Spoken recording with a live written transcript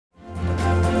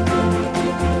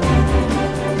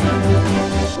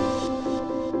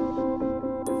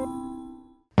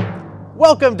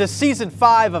Welcome to Season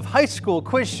 5 of High School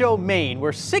Quiz Show Maine,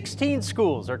 where 16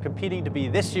 schools are competing to be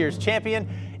this year's champion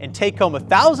and take home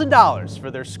 $1,000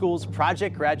 for their school's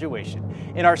project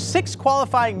graduation. In our sixth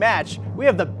qualifying match, we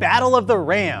have the Battle of the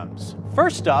Rams.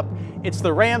 First up, it's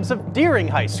the Rams of Deering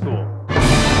High School.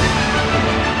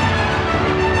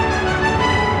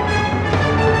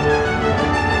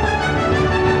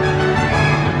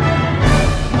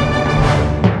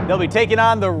 They'll be taking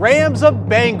on the Rams of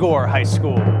Bangor High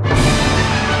School.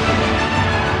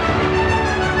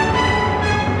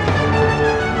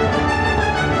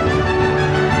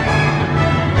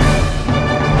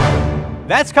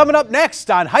 That's coming up next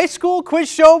on High School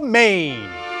Quiz Show Maine.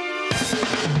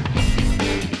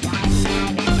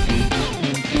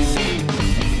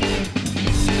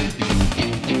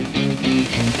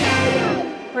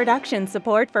 Production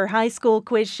support for High School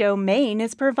Quiz Show Maine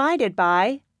is provided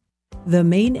by the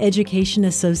Maine Education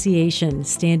Association,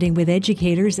 standing with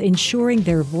educators, ensuring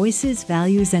their voices,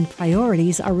 values, and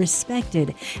priorities are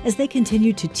respected as they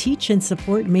continue to teach and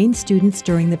support Maine students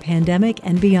during the pandemic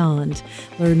and beyond.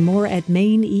 Learn more at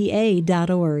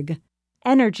mainea.org.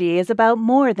 Energy is about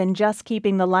more than just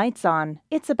keeping the lights on.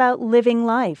 It's about living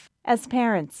life. As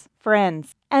parents,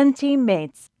 friends, and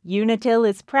teammates, Unitil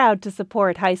is proud to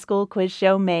support High School Quiz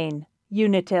Show Maine.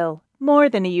 Unitil, more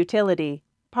than a utility.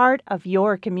 Part of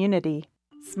your community.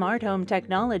 Smart home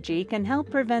technology can help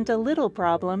prevent a little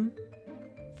problem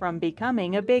from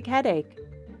becoming a big headache.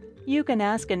 You can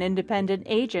ask an independent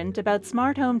agent about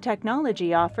smart home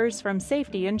technology offers from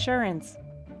Safety Insurance.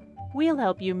 We'll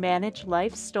help you manage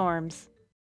life's storms.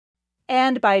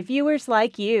 And by viewers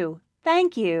like you.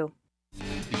 Thank you.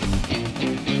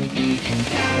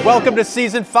 Welcome to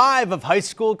Season 5 of High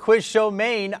School Quiz Show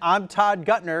Maine. I'm Todd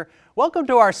Guttner. Welcome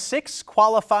to our sixth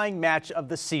qualifying match of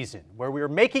the season, where we are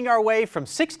making our way from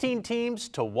 16 teams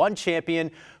to one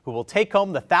champion who will take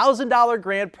home the $1,000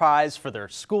 grand prize for their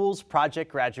school's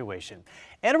project graduation.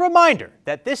 And a reminder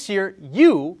that this year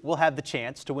you will have the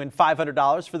chance to win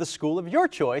 $500 for the school of your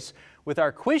choice with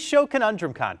our Quiz Show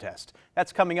Conundrum Contest.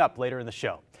 That's coming up later in the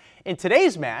show. In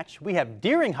today's match, we have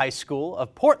Deering High School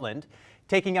of Portland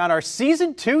taking on our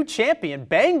Season 2 champion,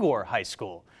 Bangor High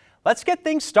School. Let's get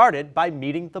things started by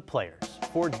meeting the players.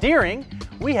 For Deering,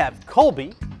 we have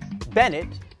Colby, Bennett,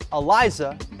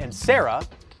 Eliza, and Sarah,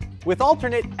 with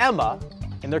alternate Emma,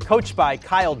 and they're coached by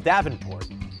Kyle Davenport.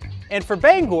 And for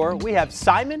Bangor, we have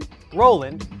Simon,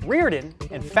 Roland, Reardon,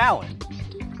 and Fallon,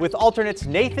 with alternates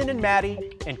Nathan and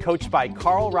Maddie, and coached by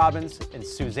Carl Robbins and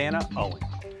Susanna Owen.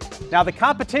 Now the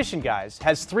competition, guys,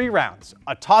 has 3 rounds: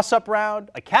 a toss-up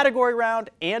round, a category round,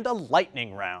 and a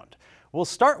lightning round. We'll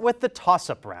start with the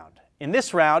toss-up round. In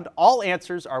this round, all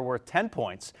answers are worth 10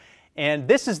 points, and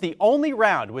this is the only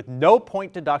round with no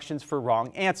point deductions for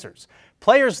wrong answers.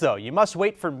 Players, though, you must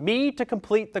wait for me to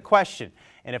complete the question,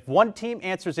 and if one team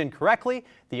answers incorrectly,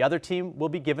 the other team will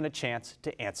be given a chance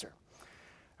to answer.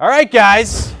 All right,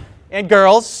 guys and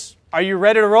girls, are you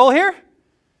ready to roll here?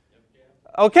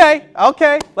 Okay,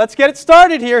 let's get it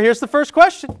started here. Here's the first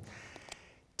question.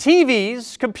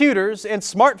 TVs, computers, and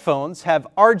smartphones have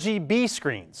RGB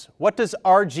screens. What does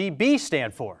RGB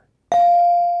stand for?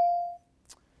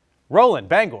 Roland,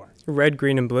 Bangor. Red,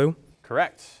 green, and blue.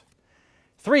 Correct.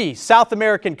 3 South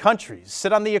American countries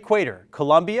sit on the equator: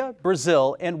 Colombia,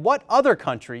 Brazil, and what other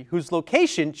country whose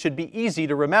location should be easy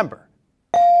to remember?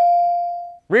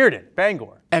 Reardon,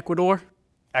 Bangor. Ecuador.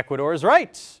 Ecuador is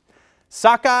right.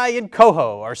 Sockeye and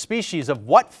coho are species of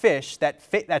what fish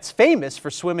that's famous for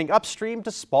swimming upstream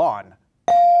to spawn?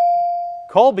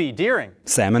 Colby, Deering.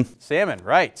 Salmon. Salmon,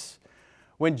 right.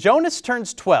 When Jonas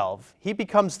turns 12, he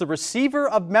becomes the receiver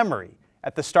of memory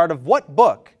at the start of what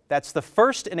book that's the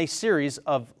first in a series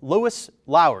of Lewis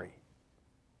Lowry?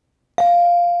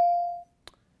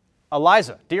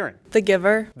 Eliza, Deering. The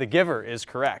Giver. The Giver is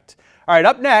correct. All right,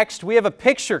 up next, we have a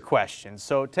picture question.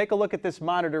 So take a look at this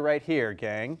monitor right here,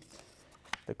 gang.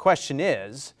 The question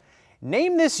is,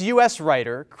 name this U.S.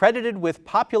 writer credited with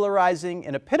popularizing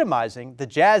and epitomizing the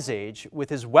Jazz Age with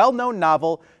his well-known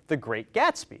novel, The Great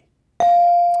Gatsby.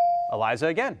 Eliza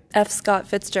again. F. Scott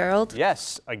Fitzgerald.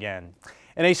 Yes, again.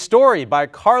 In a story by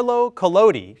Carlo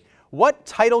Collodi, what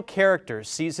title character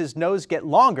sees his nose get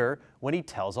longer when he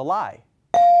tells a lie?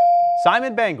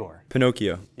 Simon, Bangor.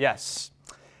 Pinocchio. Yes.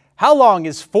 How long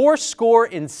is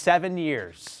 87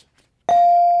 years?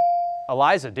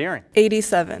 Eliza, Deering.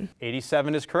 87.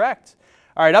 87 is correct.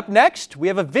 All right, up next, we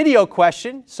have a video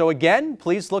question. So again,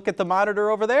 please look at the monitor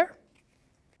over there.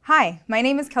 Hi, my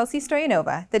name is Kelsey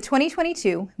Stoyanova, the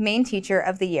 2022 Maine Teacher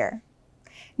of the Year.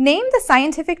 Name the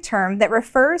scientific term that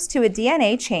refers to a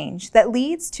DNA change that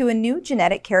leads to a new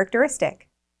genetic characteristic.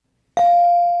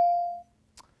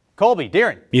 Colby,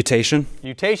 Deering. Mutation.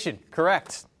 Mutation,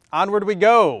 correct. Onward we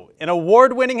go. An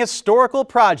award-winning historical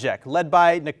project led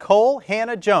by Nicole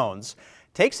Hannah Jones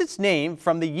takes its name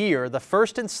from the year the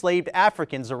first enslaved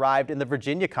Africans arrived in the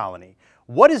Virginia colony.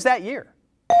 What is that year?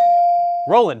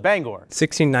 Roland, Bangor.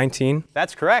 1619.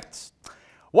 That's correct.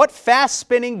 What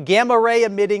fast-spinning, gamma-ray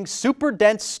emitting,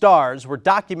 super-dense stars were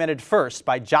documented first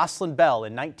by Jocelyn Bell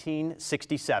in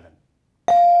 1967?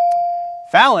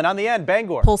 Fallon on the end,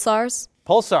 Bangor. Pulsars.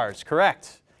 Pulsars,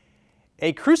 correct.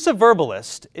 A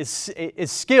cruciverbalist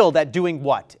is skilled at doing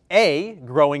what? A,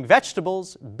 growing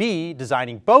vegetables, B,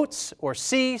 designing boats, or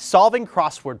C, solving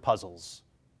crossword puzzles?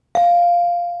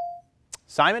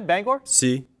 Simon, Bangor?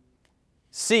 C.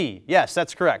 C, yes,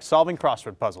 that's correct, solving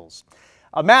crossword puzzles.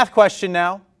 A math question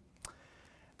now.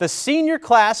 The senior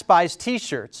class buys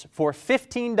t-shirts for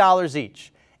 $15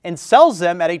 each and sells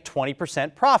them at a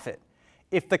 20% profit.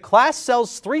 If the class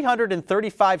sells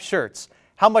 335 shirts,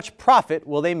 how much profit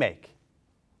will they make?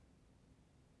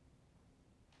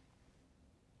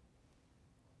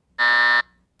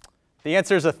 The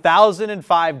answer is $1,005.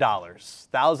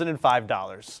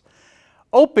 $1,005.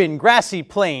 Open grassy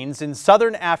plains in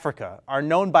southern Africa are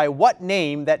known by what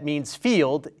name that means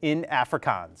field in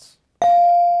Afrikaans?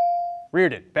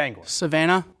 Reardon, Bangor.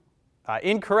 Savannah.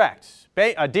 Incorrect.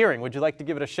 Deering, would you like to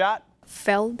give it a shot?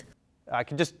 Feld.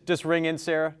 Can just ring in,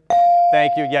 Sarah.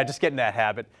 Thank you. Yeah, just get in that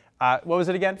habit. What was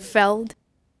it again? Feld.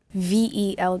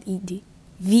 V-E-L-E-D.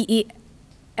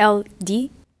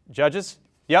 V-E-L-D. Judges?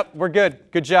 Yep, we're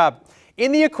good. Good job.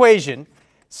 In the equation,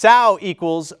 SAO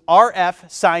equals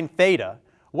RF sine theta.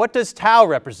 What does tau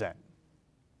represent?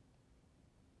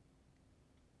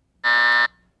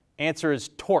 Answer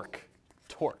is torque.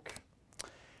 Torque.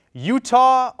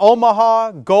 Utah,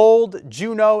 Omaha, Gold,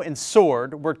 Juneau, and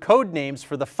Sword were code names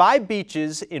for the 5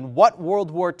 beaches in what World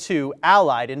War II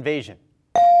Allied invasion?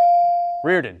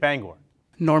 Reardon, Bangor.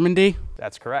 Normandy.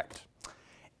 That's correct.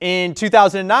 In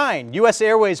 2009, U.S.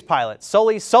 Airways pilot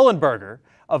Sully Sullenberger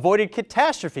avoided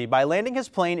catastrophe by landing his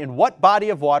plane in what body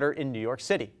of water in New York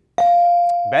City?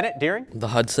 Bennett, Deering? The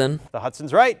Hudson. The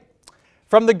Hudson's right.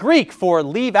 From the Greek for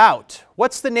leave out,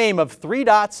 what's the name of 3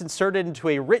 dots inserted into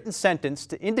a written sentence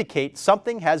to indicate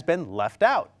something has been left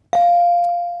out?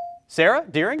 Sarah,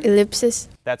 Deering? Ellipsis.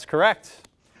 That's correct.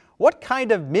 What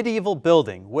kind of medieval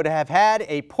building would have had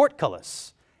a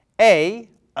portcullis? A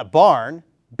barn,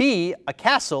 B, a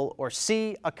castle, or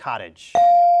C, a cottage?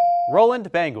 Roland,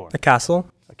 Bangor. A castle.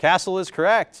 A castle is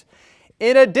correct.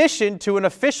 In addition to an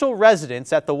official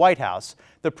residence at the White House,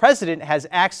 the president has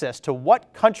access to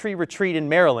what country retreat in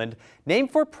Maryland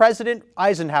named for President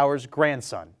Eisenhower's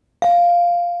grandson?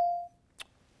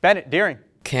 Bennett, Deering.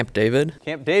 Camp David.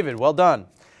 Camp David, well done.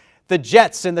 The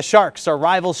Jets and the Sharks are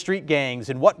rival street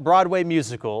gangs in what Broadway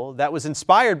musical that was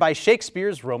inspired by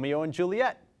Shakespeare's Romeo and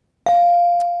Juliet?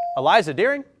 Eliza,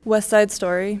 Deering. West Side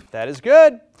Story. That is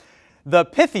good. The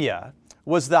Pythia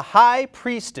was the high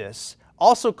priestess,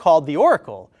 also called the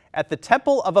Oracle, at the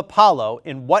Temple of Apollo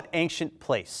in what ancient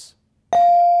place?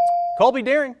 Colby,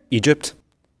 Deering. Egypt.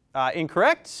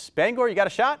 Incorrect. Bangor, you got a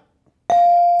shot?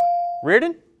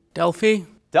 Reardon. Delphi.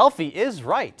 Delphi is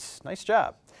right. Nice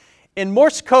job. In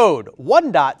Morse code,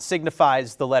 1 dot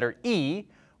signifies the letter E.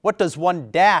 What does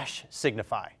 1 dash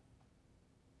signify?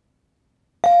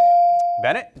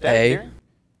 Bennett? A.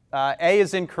 A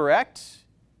is incorrect.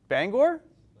 Bangor?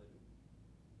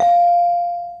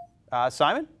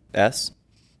 Simon? S.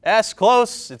 S,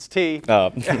 close. It's T. Oh.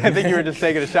 I think you were just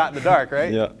taking a shot in the dark,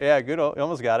 right? Yeah. Yeah, good. You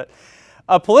almost got it.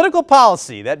 A political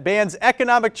policy that bans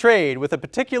economic trade with a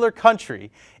particular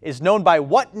country is known by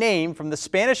what name from the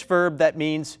Spanish verb that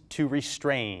means to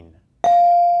restrain?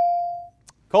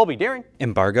 Colby, Deering.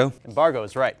 Embargo. Embargo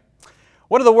is right.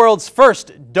 One of the world's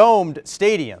first domed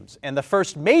stadiums and the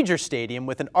first major stadium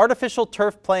with an artificial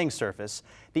turf playing surface,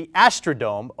 the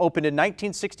Astrodome, opened in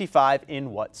 1965 in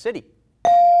what city?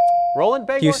 Roland,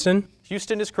 Bangor? Houston.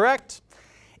 Houston is correct.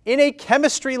 In a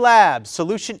chemistry lab,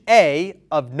 solution A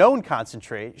of known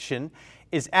concentration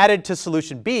is added to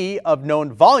solution B of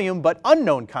known volume but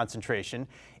unknown concentration.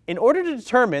 In order to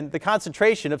determine the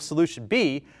concentration of solution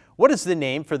B, what is the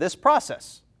name for this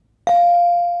process?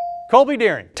 Colby,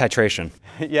 Deering. Titration.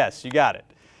 Yes, you got it.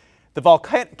 The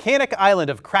volcanic island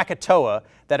of Krakatoa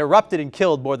that erupted and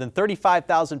killed more than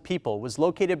 35,000 people was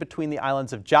located between the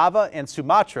islands of Java and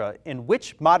Sumatra in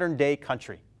which modern-day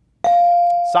country?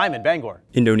 Simon, Bangor.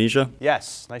 Indonesia.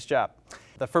 Yes, nice job.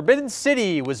 The Forbidden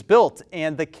City was built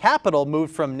and the capital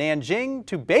moved from Nanjing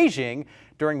to Beijing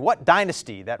during what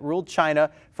dynasty that ruled China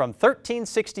from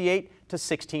 1368 to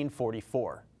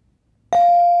 1644?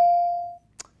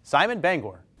 Simon,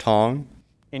 Bangor. Tong.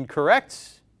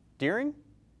 Incorrect. Deering?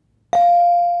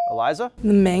 Eliza?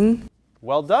 The Maine.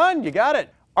 Well done, you got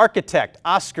it. Architect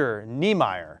Oscar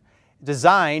Niemeyer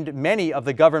designed many of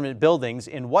the government buildings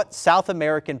in what South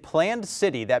American planned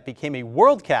city that became a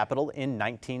world capital in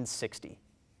 1960?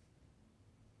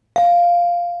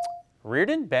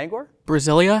 Reardon, Bangor?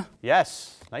 Brasilia?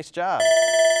 Yes, nice job.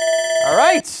 All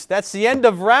right, that's the end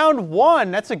of round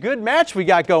one. That's a good match we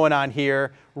got going on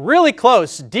here. Really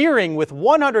close. Deering with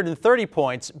 130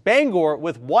 points, Bangor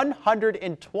with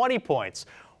 120 points.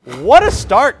 What a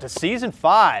start to season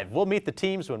 5. We'll meet the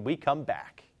teams when we come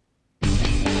back.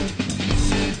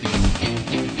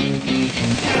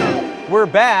 We're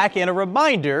back, and a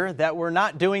reminder that we're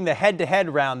not doing the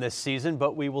head-to-head round this season,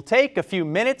 but we will take a few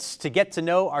minutes to get to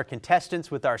know our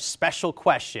contestants with our special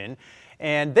question.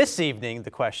 And this evening,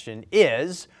 the question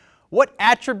is, what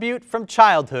attribute from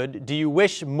childhood do you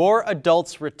wish more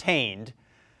adults retained?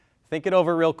 Think it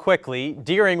over real quickly.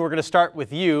 Deering, we're going to start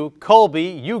with you. Colby,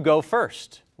 you go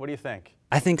first. What do you think?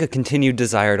 I think a continued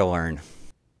desire to learn.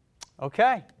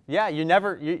 Okay. Yeah, you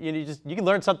can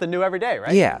learn something new every day,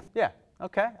 right? Yeah. Yeah.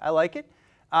 Okay, I like it.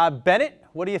 Bennett,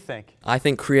 what do you think? I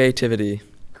think creativity.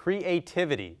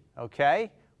 Creativity, okay.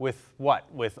 With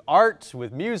what? With art,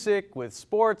 with music, with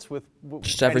sports, with...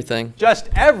 Just everything. Just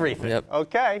everything. Yep.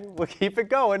 Okay, we'll keep it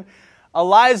going.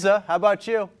 Eliza, how about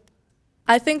you?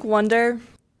 I think wonder.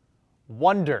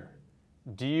 Wonder.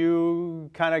 Do you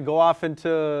kind of go off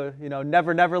into,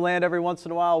 Never Never Land every once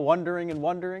in a while, wondering and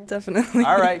wondering? Definitely.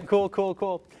 All right, cool.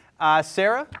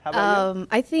 Sarah, how about you?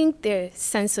 I think the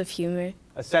sense of humor.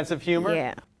 A sense of humor?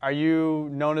 Yeah. Are you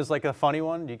known as like a funny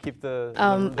one? Do you keep the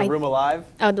room alive?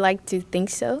 I would like to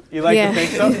think so. You like to think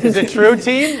so? Is it true,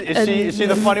 team? Is she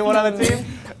the funny one on the team?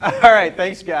 All right,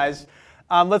 thanks, guys.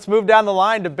 Let's move down the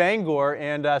line to Bangor.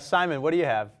 And Simon, what do you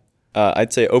have?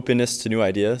 I'd say openness to new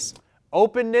ideas.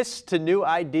 Openness to new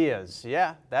ideas.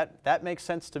 Yeah, that makes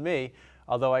sense to me.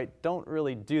 Although I don't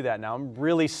really do that now. I'm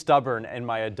really stubborn in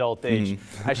my adult age.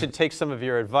 I should take some of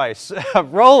your advice.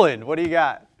 Roland, what do you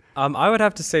got? I would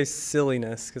have to say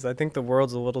silliness, because I think the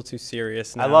world's a little too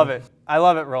serious now. I love it. I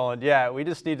love it, Roland. Yeah, we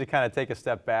just need to kind of take a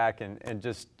step back and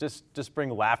just bring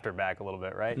laughter back a little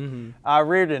bit, right?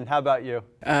 Reardon, how about you?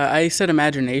 I said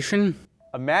imagination.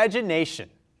 Imagination.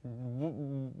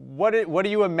 What do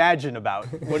you imagine about?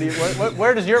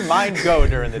 Where does your mind go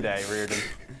during the day, Reardon?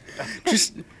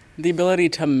 Just the ability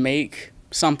to make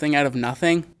something out of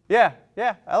nothing. Yeah,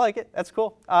 I like it. That's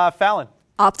cool. Fallon?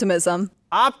 Optimism.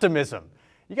 Optimism.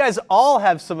 You guys all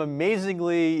have some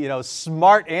amazingly,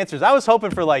 smart answers. I was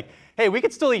hoping for like, hey, we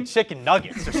could still eat chicken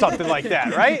nuggets or something like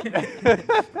that, right?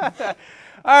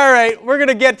 All right, we're going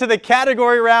to get to the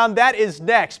category round. That is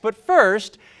next. But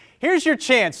first, here's your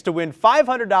chance to win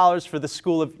 $500 for the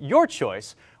school of your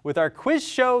choice with our quiz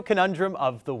show conundrum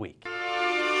of the week.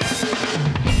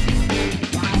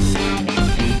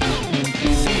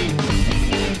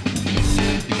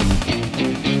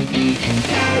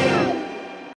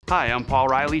 Hi, I'm Paul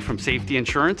Riley from Safety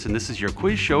Insurance, and this is your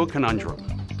quiz show conundrum.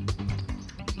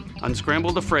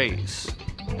 Unscramble the phrase,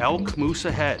 elk moose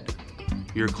ahead.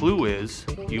 Your clue is,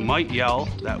 you might yell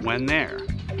that when there.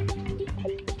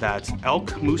 That's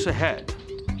elk moose ahead.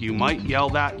 You might yell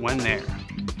that when there.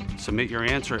 Submit your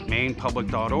answer at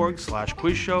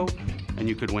mainepublic.org/quizshow, and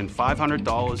you could win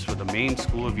 $500 for the Maine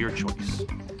school of your choice.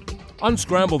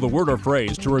 Unscramble the word or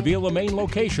phrase to reveal a Maine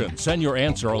location. Send your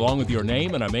answer along with your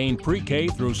name and a Maine pre-K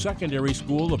through secondary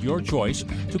school of your choice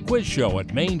to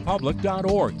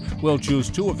quizshow@mainepublic.org. We'll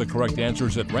choose 2 of the correct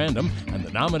answers at random, and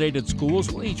the nominated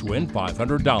schools will each win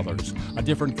 $500. A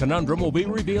different conundrum will be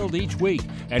revealed each week.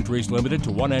 Entries limited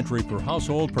to 1 entry per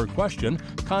household per question.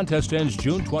 Contest ends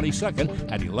June 22nd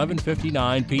at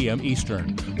 11:59 p.m.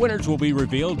 Eastern. Winners will be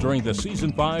revealed during the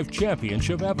Season 5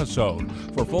 Championship episode.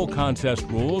 For full contest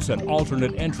rules and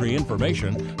alternate entry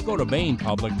information, go to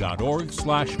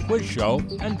mainepublic.org/quizshow,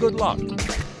 and good luck.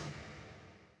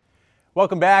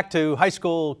 Welcome back to High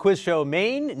School Quiz Show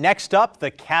Maine. Next up,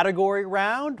 the category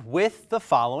round with the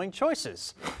following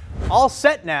choices. All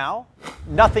set now.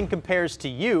 Nothing compares to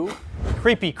you.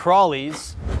 Creepy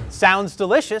crawlies. Sounds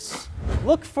delicious.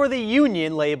 Look for the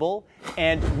Union label.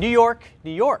 And New York,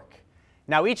 New York.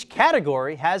 Now, each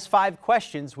category has 5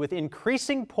 questions with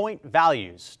increasing point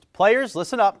values. Players,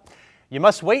 listen up. You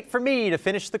must wait for me to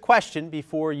finish the question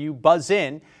before you buzz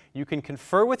in. You can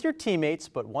confer with your teammates,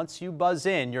 but once you buzz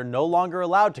in, you're no longer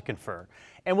allowed to confer.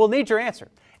 And we'll need your answer.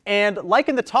 And like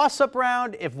in the toss-up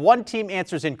round, if one team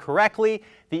answers incorrectly,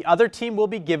 the other team will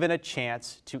be given a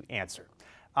chance to answer.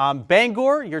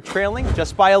 Bangor, you're trailing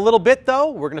just by a little bit,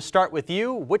 though. We're going to start with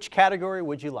you. Which category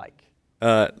would you like?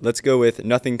 Let's go with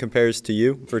nothing compares to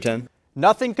you for 10.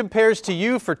 Nothing compares to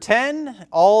you for 10.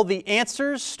 All the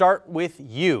answers start with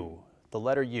U, the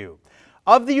letter U.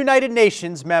 Of the United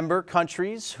Nations member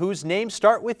countries whose names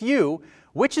start with U,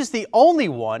 which is the only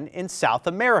one in South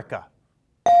America?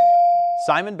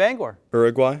 Simon Bangor.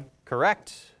 Uruguay.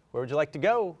 Correct. Where would you like to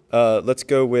go? Let's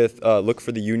go with look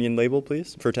for the union label,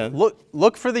 please, for 10.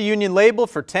 Look for the union label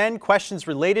for 10 questions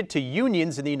related to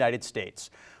unions in the United States.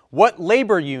 What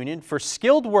labor union for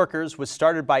skilled workers was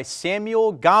started by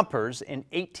Samuel Gompers in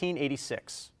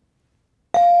 1886?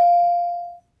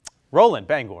 Roland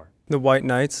Bangor. The White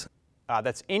Knights.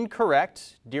 That's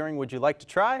incorrect. Deering, would you like to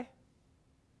try?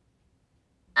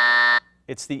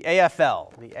 It's the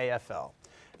AFL. The AFL.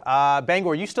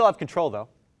 Bangor, you still have control, though.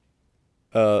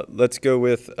 Let's go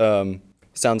with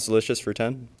sounds delicious for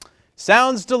 10.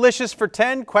 Sounds delicious for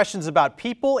 10. Questions about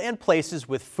people and places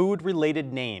with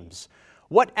food-related names.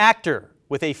 What actor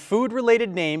with a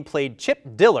food-related name played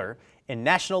Chip Diller in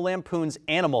National Lampoon's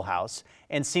Animal House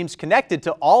and seems connected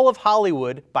to all of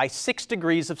Hollywood by 6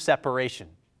 degrees of separation?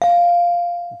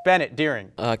 Bennett,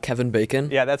 Deering. Kevin Bacon.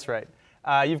 Yeah, that's right.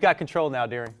 You've got control now,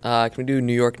 Deering. Can we do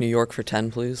New York, New York for 10,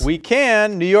 please? We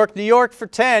can. New York, New York for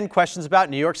 10. Questions about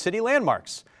New York City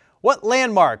landmarks. What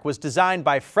landmark was designed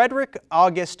by Frederick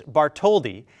Auguste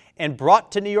Bartholdi and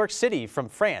brought to New York City from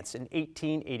France in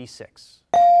 1886?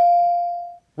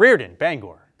 Reardon,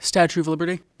 Bangor. Statue of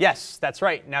Liberty. Yes, that's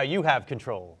right. Now you have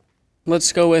control.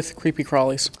 Let's go with Creepy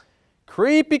Crawlies.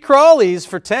 Creepy Crawlies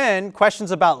for 10.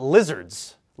 Questions about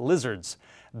lizards. Lizards.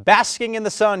 Basking in the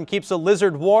sun keeps a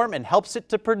lizard warm and helps it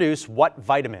to produce what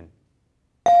vitamin?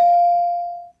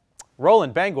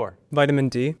 Roland Bangor. Vitamin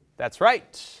D. That's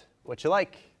right. What you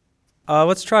like?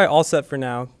 Let's try All Set for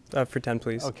Now for 10,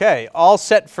 please. Okay, All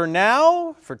Set for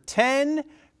Now for 10.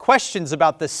 Questions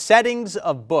about the settings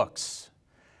of books.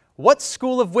 What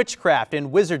school of witchcraft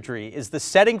and wizardry is the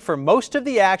setting for most of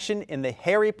the action in the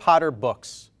Harry Potter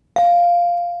books?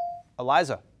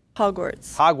 Eliza.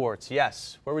 Hogwarts. Hogwarts,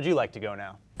 yes. Where would you like to go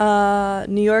now?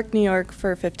 New York, New York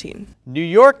for 15. New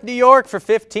York, New York for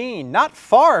 15. Not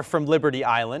far from Liberty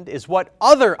Island is what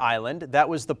other island that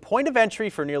was the point of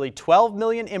entry for nearly 12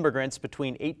 million immigrants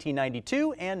between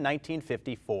 1892 and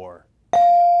 1954?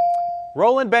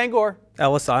 Roland Bangor.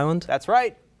 Ellis Island. That's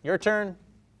right. Your turn.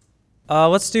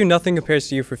 Let's do Nothing Compares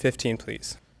to You for 15,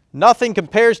 please. Nothing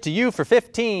compares to you for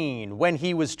 15. When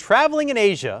he was traveling in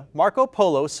Asia, Marco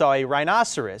Polo saw a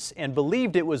rhinoceros and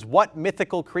believed it was what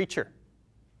mythical creature?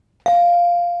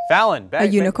 Fallon. A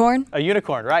unicorn? A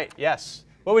unicorn, right, yes.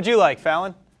 What would you like,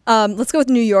 Fallon? Let's go with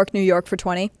New York, New York for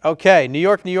 20. Okay, New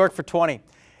York, New York for 20.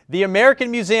 The American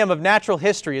Museum of Natural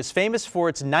History is famous for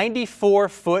its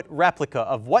 94-foot replica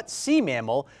of what sea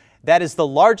mammal that is the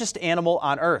largest animal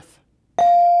on Earth?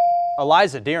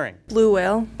 Eliza Deering. Blue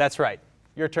whale. That's right.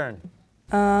 Your turn.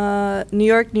 New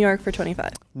York, New York for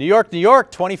 25. New York, New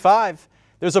York, 25.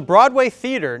 There's a Broadway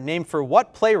theater named for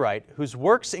what playwright whose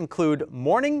works include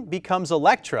Morning Becomes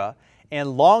Electra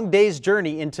and Long Day's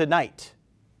Journey into Night?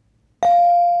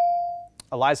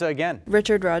 Eliza again.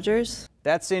 Richard Rogers.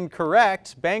 That's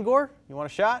incorrect. Bangor, you want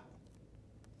a shot?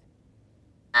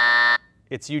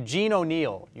 It's Eugene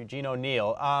O'Neill. Eugene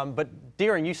O'Neill. But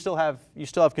Deering, you still have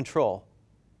control.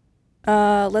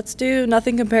 Let's do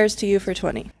Nothing Compares to You for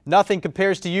 20. Nothing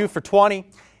compares to you for 20.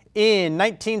 In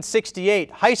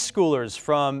 1968, high schoolers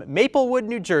from Maplewood,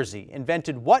 New Jersey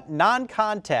invented what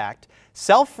non-contact,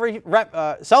 self-refereed,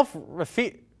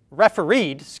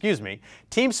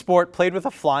 team sport played with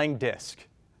a flying disc?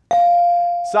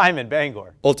 Simon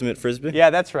Bangor. Ultimate Frisbee? Yeah,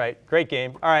 that's right. Great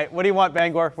game. All right, what do you want,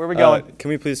 Bangor? Where are we going? Can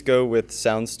we please go with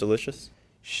Sounds Delicious?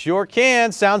 Sure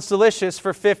can. Sounds delicious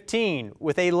for 15.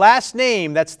 With a last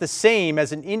name that's the same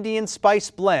as an Indian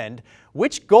spice blend,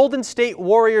 which Golden State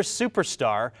Warriors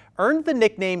superstar earned the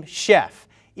nickname Chef,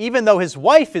 even though his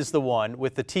wife is the one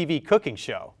with the TV cooking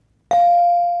show?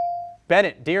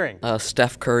 Bennett, Deering.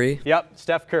 Steph Curry. Yep,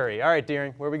 Steph Curry. All right,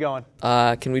 Deering, where are we going?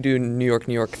 Can we do New York,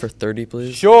 New York for 30,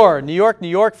 please? Sure. New York, New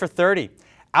York for 30.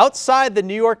 Outside the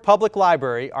New York Public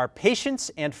Library are Patience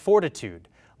and Fortitude,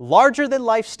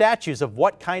 larger-than-life statues of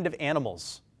what kind of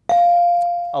animals?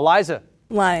 Eliza.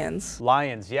 Lions.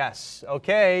 Lions, yes.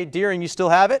 Okay, Deering, you still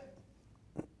have it?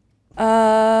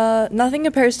 Nothing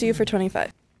Compares to You for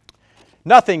 25.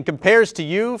 Nothing compares to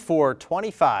you for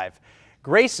 25.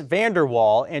 Grace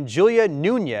Vanderwall and Julia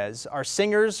Nunez are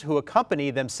singers who accompany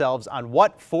themselves on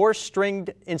what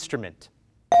four-stringed instrument?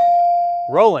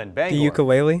 Roland Bangor. The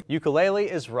ukulele. Ukulele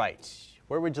is right.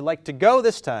 Where would you like to go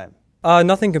this time?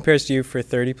 Nothing Compares to You for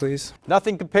 30, please.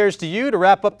 Nothing compares to you to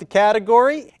wrap up the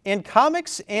category. In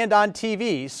comics and on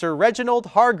TV, Sir Reginald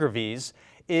Hargreaves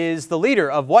is the leader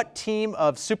of what team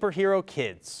of superhero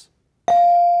kids?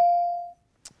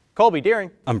 Colby,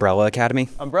 Deering. Umbrella Academy.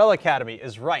 Umbrella Academy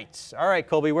is right. All right,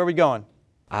 Colby, where are we going?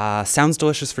 Sounds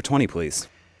delicious for 20, please.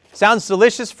 Sounds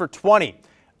delicious for 20.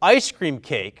 Ice Cream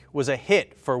Cake was a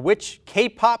hit for which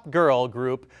K-pop girl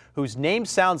group whose name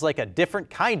sounds like a different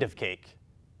kind of cake?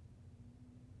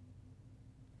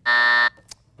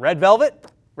 Red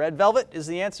Velvet. Red Velvet is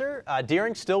the answer.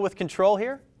 Deering still with control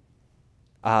here.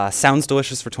 Sounds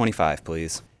delicious for 25,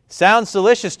 please. Sounds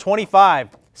delicious,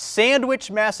 25.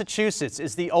 Sandwich, Massachusetts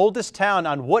is the oldest town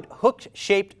on what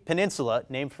hook-shaped peninsula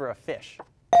named for a fish?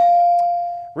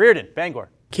 Reardon, Bangor.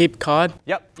 Cape Cod.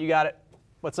 Yep, you got it.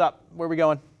 What's up? Where are we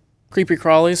going? Creepy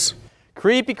crawlies.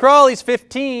 Creepy crawlies,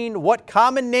 15. What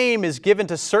common name is given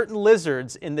to certain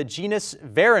lizards in the genus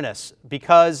Varanus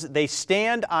because they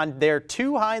stand on their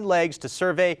two hind legs to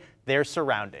survey their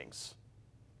surroundings?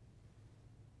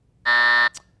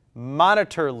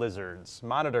 Monitor lizards.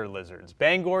 Monitor lizards.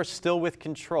 Bangor still with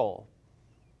control.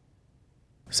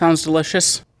 Sounds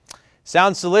delicious.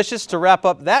 Sounds delicious to wrap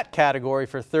up that category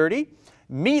for 30.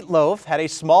 Meatloaf had a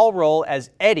small role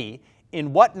as Eddie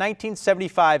in what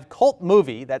 1975 cult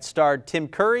movie that starred Tim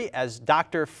Curry as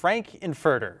Dr.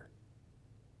 Frankenfurter?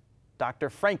 Dr.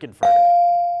 Frankenfurter.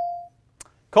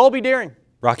 Colby, Deering.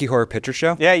 Rocky Horror Picture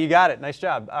Show. Yeah, you got it. Nice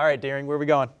job. All right, Deering, where are we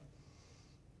going?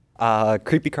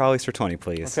 Creepy crawlies for 20,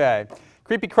 please. Okay.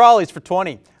 Creepy crawlies for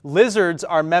 20. Lizards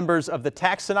are members of the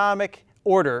taxonomic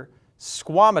order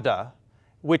Squamata,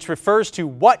 which refers to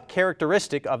what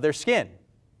characteristic of their skin?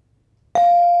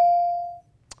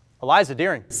 Eliza,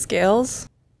 Deering. Scales?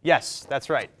 Yes, that's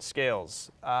right.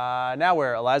 Scales. Now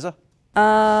where, Eliza?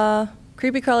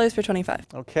 Creepy crawlies for 25.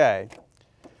 Okay.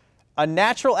 A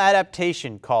natural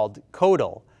adaptation called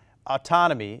caudal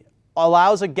autonomy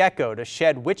allows a gecko to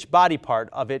shed which body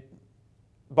part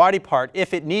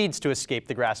if it needs to escape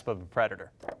the grasp of a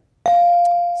predator?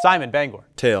 Simon, Bangor.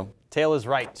 Tail. Tail is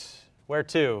right. Where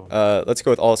to? Let's go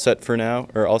with all set for now,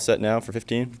 or all set now for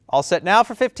 15. All set now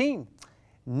for 15.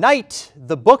 Night,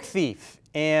 the Book Thief,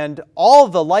 and All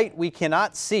the Light We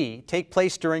Cannot See take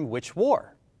place during which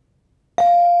war?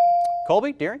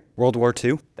 Colby, Deering? World War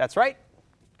II. That's right.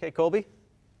 Okay, Colby.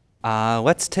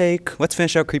 Let's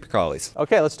finish out creepy crawlies.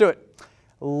 Okay, let's do it.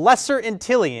 Lesser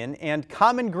Antillean and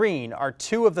common green are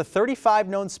two of the 35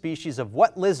 known species of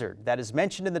what lizard that is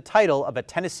mentioned in the title of a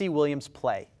Tennessee Williams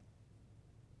play?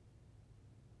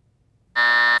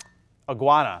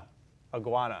 Iguana.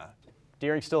 Iguana.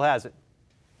 Deering still has it.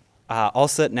 All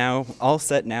set now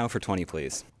for 20,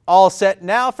 please. All set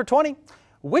now for 20.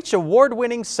 Which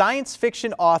award-winning science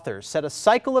fiction author set a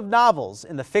cycle of novels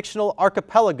in the fictional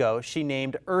archipelago she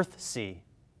named Earthsea?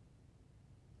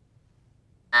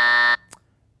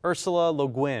 Ursula Le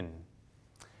Guin.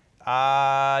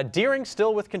 Deering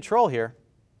still with control here.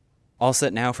 All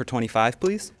set now for 25,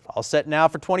 please. All set now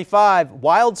for 25.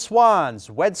 Wild Swans,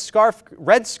 Red Scarf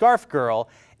Girl,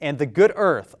 and The Good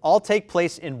Earth all take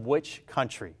place in which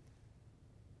country?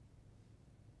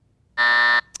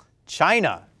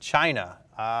 China. China.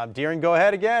 Deering, go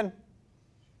ahead again.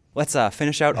 Let's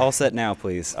finish out all set now,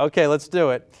 please. Okay, let's do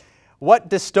it.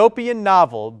 What dystopian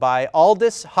novel by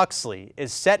Aldous Huxley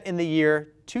is set in the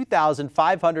year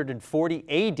 2540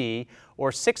 AD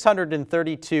or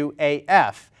 632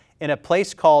 AF in a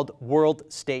place called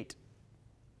World State?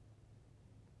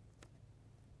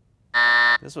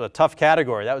 This was a tough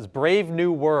category. That was Brave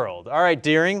New World. All right,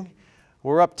 Deering.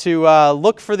 We're up to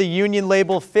look for the Union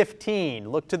Label 15.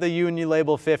 Look to the Union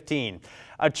Label 15.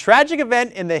 A tragic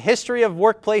event in the history of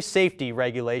workplace safety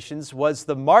regulations was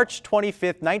the March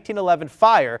 25, 1911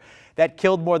 fire that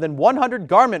killed more than 100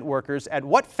 garment workers at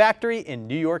what factory in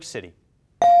New York City?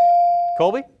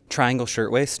 Colby? Triangle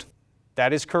Shirtwaist.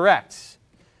 That is correct.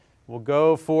 We'll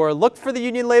go for look for the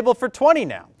Union Label for 20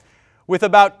 now. With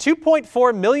about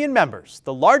 2.4 million members,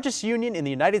 the largest union in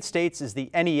the United States is the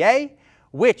NEA,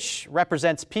 which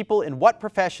represents people in what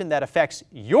profession that affects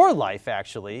your life,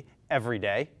 actually, every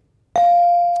day?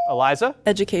 Eliza?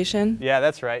 Education. Yeah,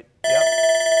 that's right. Yep.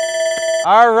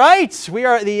 All right, we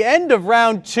are at the end of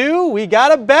round 2. We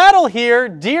got a battle here.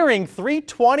 Deering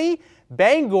 320,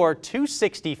 Bangor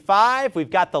 265. We've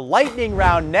got the lightning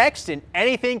round next, and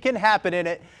anything can happen in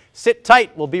it. Sit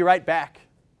tight. We'll be right back.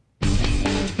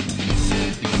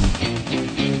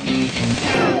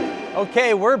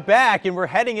 Okay, we're back, and we're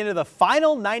heading into the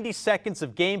final 90 seconds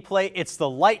of gameplay. It's the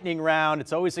lightning round.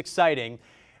 It's always exciting.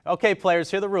 Okay,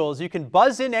 players, here are the rules. You can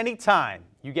buzz in any time.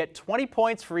 You get 20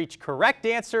 points for each correct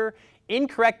answer.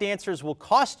 Incorrect answers will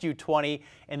cost you 20,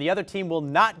 and the other team will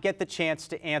not get the chance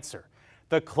to answer.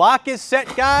 The clock is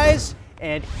set, guys,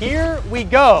 and here we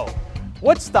go.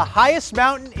 What's the highest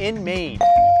mountain in Maine?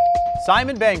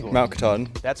 Simon, Bangor. Mount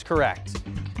Katahdin. That's correct.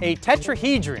 A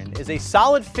tetrahedron is a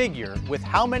solid figure with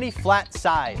how many flat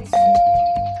sides?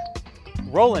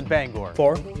 Roland Bangor.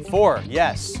 4. 4,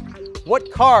 yes.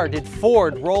 What car did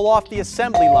Ford roll off the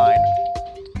assembly line?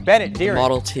 Bennett Deering.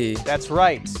 Model T. That's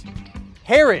right.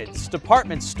 Harrods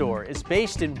department store is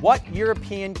based in what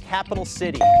European capital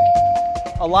city?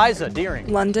 Eliza Deering.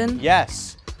 London.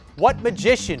 Yes. What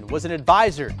magician was an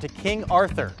advisor to King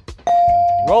Arthur?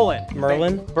 Roland.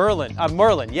 Merlin.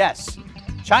 Merlin, yes.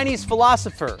 Chinese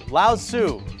philosopher Lao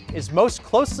Tzu is most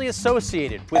closely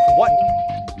associated with what?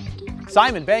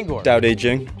 Simon Bangor. Tao Te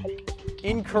Ching.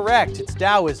 Incorrect, it's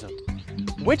Taoism.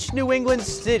 Which New England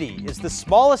city is the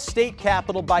smallest state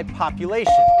capital by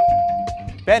population?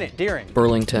 Bennett Deering.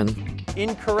 Burlington.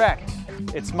 Incorrect,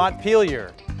 it's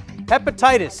Montpelier.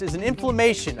 Hepatitis is an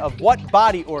inflammation of what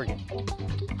body organ?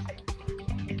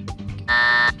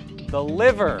 The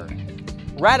liver.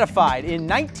 Ratified in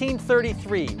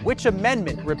 1933, which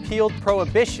amendment repealed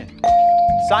prohibition?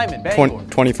 Simon Bangor.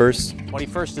 21st.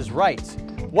 21st is right.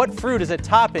 What fruit is a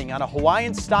topping on a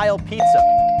Hawaiian-style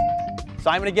pizza?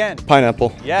 Simon again.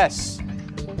 Pineapple. Yes.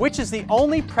 Which is the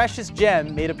only precious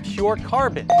gem made of pure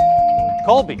carbon?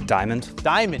 Colby. Diamond.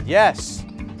 Diamond, yes.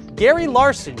 Gary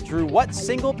Larson drew what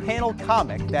single-panel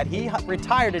comic that he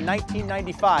retired in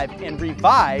 1995 and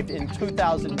revived in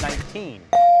 2019?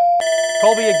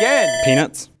 Colby again.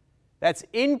 Peanuts. That's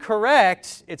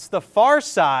incorrect. It's The Far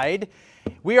Side.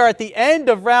 We are at the end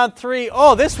of round 3.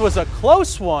 Oh, this was a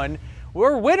close one.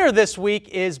 Our winner this week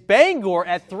is Bangor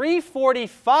at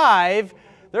 345.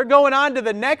 They're going on to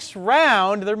the next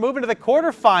round. They're moving to the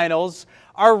quarterfinals.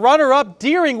 Our runner-up,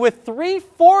 Deering, with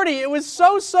 340. It was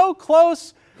so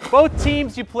close. Both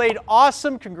teams, you played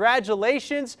awesome.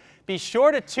 Congratulations. Be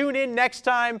sure to tune in next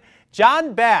time.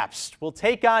 John Bapst will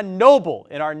take on Noble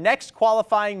in our next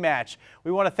qualifying match.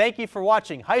 We want to thank you for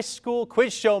watching High School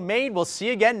Quiz Show Maine. We'll see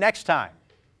you again next time.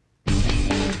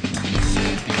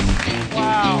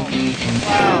 Wow.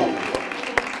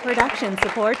 Production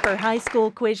support for High School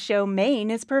Quiz Show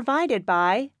Maine is provided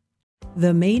by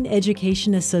the Maine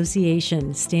Education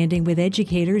Association, standing with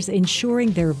educators,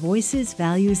 ensuring their voices,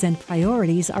 values, and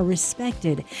priorities are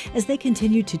respected as they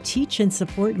continue to teach and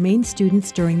support Maine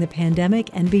students during the pandemic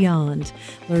and beyond.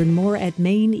 Learn more at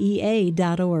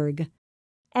mainea.org.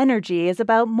 Energy is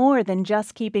about more than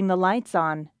just keeping the lights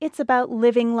on. It's about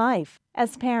living life.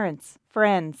 As parents,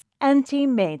 friends, and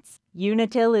teammates,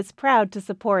 Unitil is proud to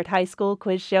support High School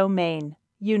Quiz Show Maine.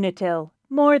 Unitil,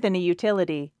 more than a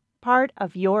utility, part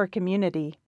of your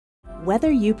community. Whether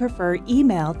you prefer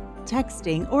email,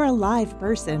 texting, or a live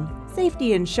person,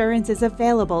 Safety Insurance is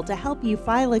available to help you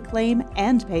file a claim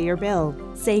and pay your bill.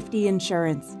 Safety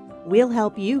Insurance. We'll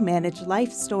help you manage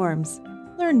life storms.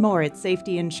 Learn more at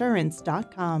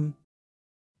safetyinsurance.com.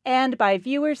 And by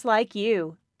viewers like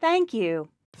you. Thank you.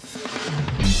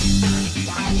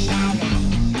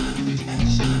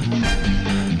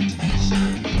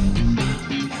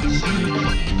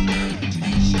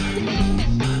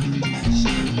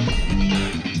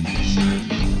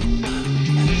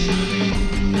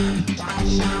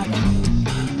 Wow.